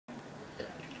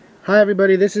Hi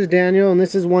everybody, this is Daniel, and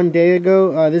this is one day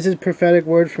ago. This is prophetic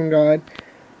word from God.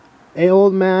 A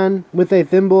old man with a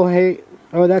thimble hate,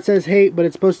 oh that says hate, but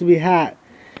it's supposed to be hat,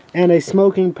 and a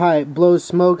smoking pipe blows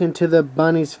smoke into the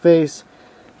bunny's face.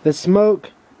 The smoke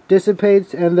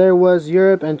dissipates, and there was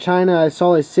Europe and China. I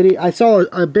saw a city, I saw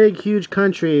a big huge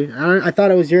country. I thought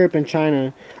it was Europe and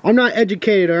China. I'm not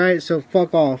educated, alright, so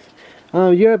fuck off.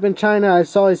 Europe and China, I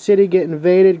saw a city get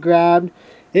invaded, grabbed.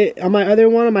 On my other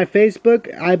one, on my Facebook,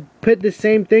 I put the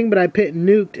same thing, but I put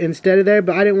nuked instead of there,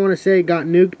 but I didn't want to say it got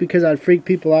nuked because I'd freak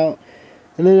people out.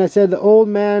 And then I said the old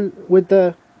man with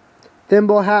the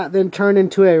thimble hat then turned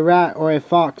into a rat or a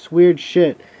fox. Weird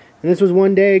shit. And this was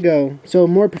one day ago. So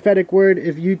more prophetic word,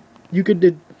 if you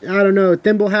could, I don't know,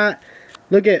 thimble hat.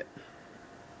 Look at,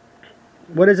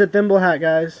 what is a thimble hat,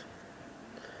 guys?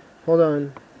 Hold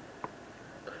on.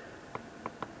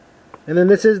 And then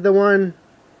this is the one.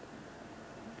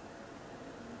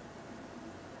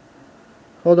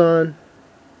 Hold on.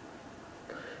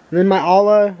 And then my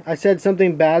Allah, I said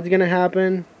something bad's gonna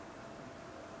happen.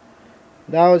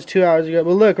 That was 2 hours ago.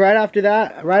 But look, right after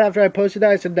that, right after I posted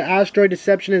that, I said the asteroid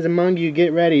deception is among you.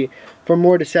 Get ready for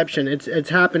more deception. It's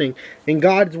happening. In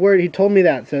God's word, He told me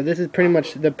that. So this is pretty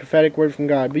much the prophetic word from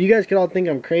God. But you guys could all think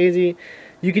I'm crazy.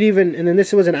 You could even, and then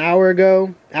this was an hour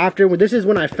ago. This is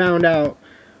when I found out.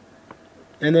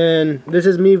 And then this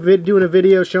is me doing a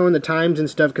video showing the times and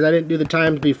stuff because I didn't do the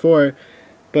times before.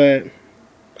 But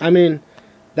I mean,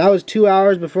 that was 2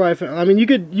 hours before I mean, you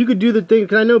could do the thing,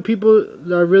 because I know people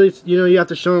are really, you have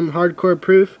to show them hardcore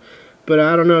proof. But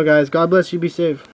I don't know, guys. God bless you. Be safe.